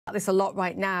this a lot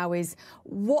right now is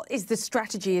what is the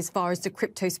strategy as far as the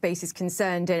crypto space is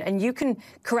concerned? And you can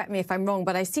correct me if I'm wrong,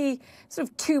 but I see sort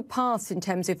of two paths in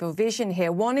terms of your vision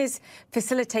here. One is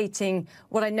facilitating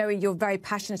what I know you're very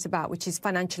passionate about, which is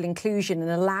financial inclusion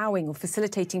and allowing or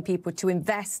facilitating people to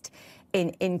invest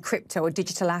in crypto or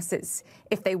digital assets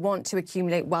if they want to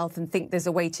accumulate wealth and think there's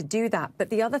a way to do that. But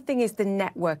the other thing is the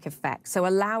network effect. So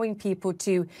allowing people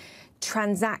to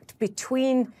transact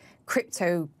between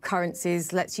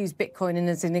cryptocurrencies, let's use Bitcoin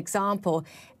as an example,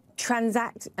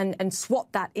 transact and swap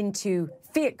that into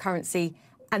fiat currency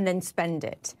and then spend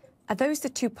it. Are those the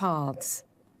two paths?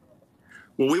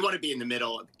 Well, we want to be in the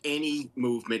middle of any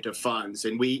movement of funds,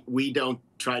 and we don't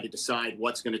try to decide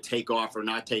what's going to take off or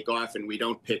not take off, and we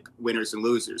don't pick winners and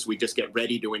losers. We just get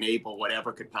ready to enable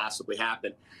whatever could possibly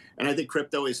happen. And I think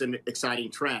crypto is an exciting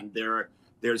trend.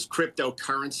 There's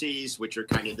cryptocurrencies, which are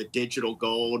kind of the digital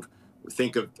gold.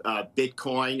 Think of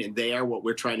Bitcoin, and there what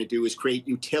we're trying to do is create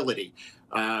utility,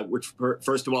 which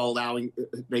first of all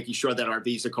making sure that our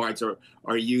Visa cards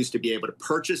are used to be able to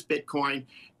purchase Bitcoin,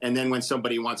 and then when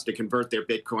somebody wants to convert their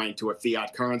Bitcoin to a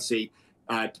fiat currency,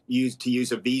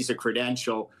 use a Visa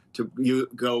credential to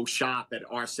go shop at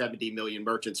our 70 million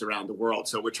merchants around the world.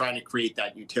 So we're trying to create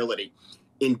that utility.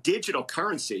 In digital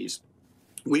currencies,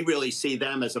 we really see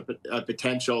them as a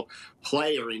potential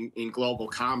player in global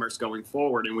commerce going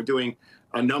forward. And we're doing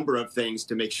a number of things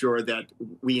to make sure that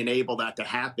we enable that to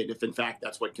happen, if in fact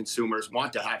that's what consumers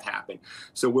want to have happen.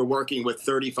 So we're working with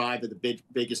 35 of the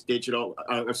biggest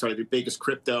the biggest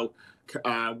crypto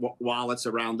wallets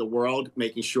around the world,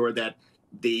 making sure that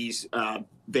these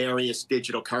various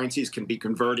digital currencies can be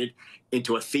converted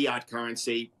into a fiat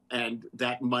currency, and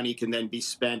that money can then be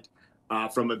spent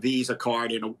from a Visa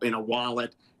card in a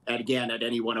wallet, and again, at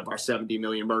any one of our 70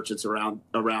 million merchants around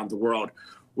the world.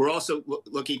 We're also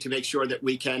looking to make sure that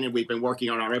we can, and we've been working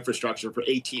on our infrastructure for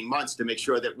 18 months to make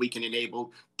sure that we can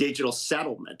enable digital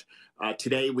settlement.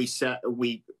 Today,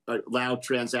 we allow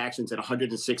transactions in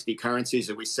 160 currencies,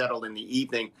 and we settled in the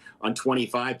evening on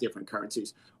 25 different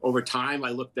currencies. Over time,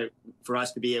 I looked at for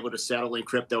us to be able to settle in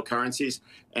cryptocurrencies,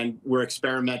 and we're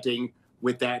experimenting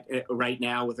with that right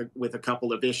now with a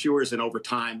couple of issuers, and over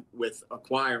time with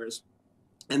acquirers.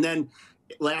 And then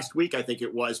last week, I think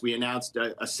it was, we announced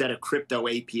a set of crypto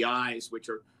APIs, which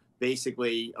are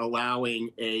basically allowing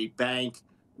a bank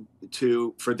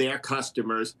for their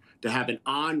customers to have an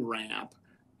on-ramp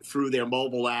through their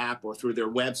mobile app or through their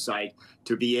website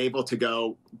to be able to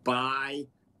go buy,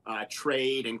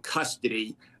 trade, and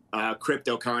custody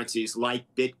cryptocurrencies like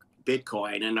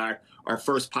Bitcoin. And our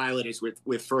first pilot is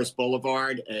with First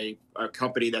Boulevard, a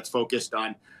company that's focused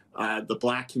on the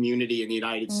Black community in the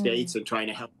United States and trying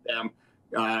to help them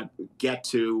get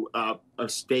to a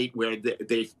state where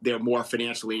they're more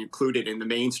financially included in the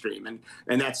mainstream.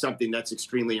 And that's something that's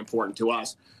extremely important to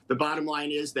us. The bottom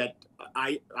line is that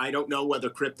I don't know whether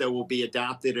crypto will be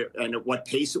adopted and at what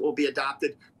pace it will be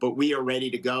adopted, but we are ready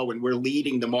to go, and we're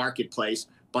leading the marketplace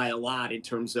by a lot in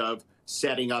terms of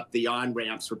setting up the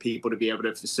on-ramps for people to be able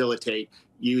to facilitate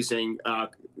using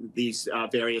these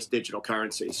various digital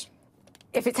currencies.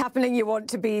 If it's happening, you want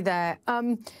to be there.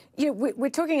 We're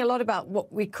talking a lot about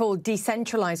what we call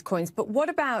decentralized coins, but what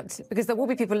about, because there will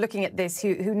be people looking at this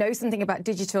who know something about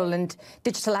digital and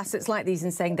digital assets like these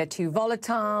and saying they're too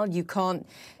volatile, you can't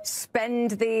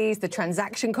spend these, the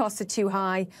transaction costs are too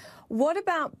high. What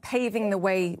about paving the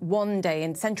way one day,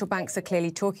 and central banks are clearly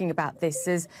talking about this,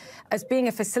 as being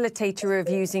a facilitator of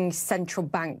using central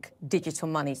bank digital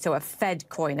money, so a Fed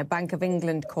coin, a Bank of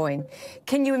England coin.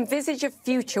 Can you envisage a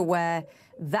future where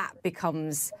that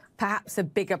becomes perhaps a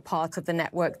bigger part of the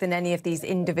network than any of these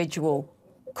individual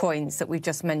coins that we've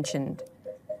just mentioned?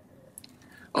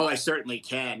 Oh, I certainly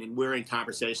can. And we're in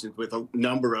conversations with a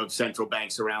number of central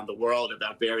banks around the world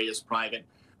about various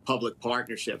private-public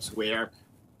partnerships where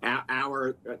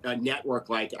a network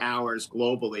like ours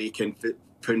globally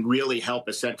can really help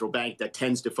a central bank that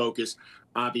tends to focus,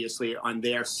 obviously, on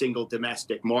their single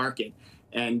domestic market.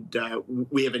 And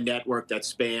we have a network that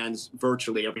spans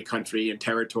virtually every country and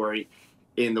territory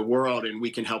in the world, and we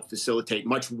can help facilitate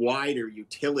much wider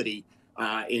utility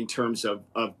in terms of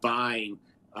buying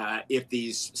if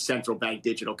these central bank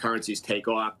digital currencies take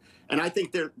off. And I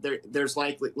think there's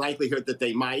likelihood that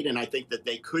they might, and I think that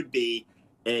they could be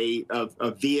a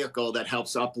vehicle that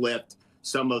helps uplift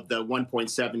some of the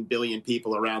 1.7 billion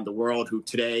people around the world who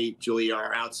today, Julia,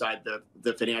 are outside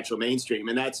the financial mainstream.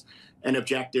 And that's an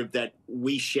objective that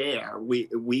we share.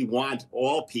 We want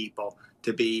all people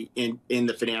to be in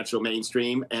the financial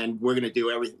mainstream, and we're going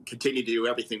to continue to do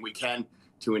everything we can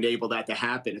to enable that to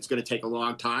happen. It's going to take a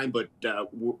long time, but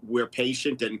we're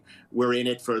patient, and we're in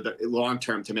it for the long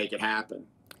term to make it happen.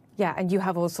 Yeah, and you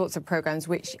have all sorts of programs,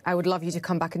 which I would love you to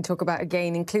come back and talk about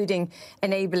again, including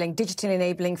digitally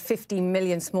enabling 50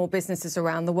 million small businesses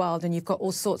around the world. And you've got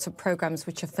all sorts of programs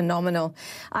which are phenomenal.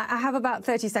 I have about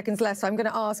 30 seconds left, so I'm going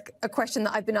to ask a question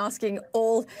that I've been asking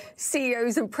all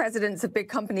CEOs and presidents of big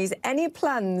companies. Any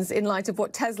plans, in light of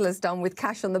what Tesla's done with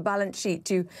cash on the balance sheet,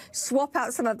 to swap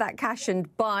out some of that cash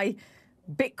and buy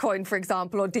Bitcoin, for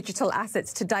example, or digital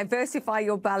assets to diversify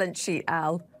your balance sheet,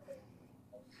 Al?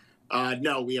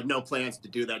 No, we have no plans to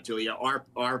do that, Julia.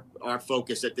 Our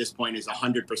focus at this point is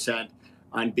 100%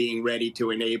 on being ready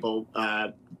to enable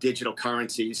digital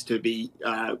currencies to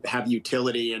have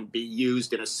utility and be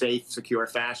used in a safe, secure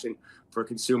fashion for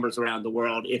consumers around the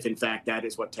world, if in fact that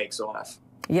is what takes off.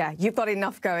 Yeah, you've got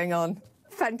enough going on.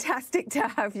 Fantastic to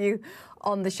have you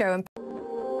on the show.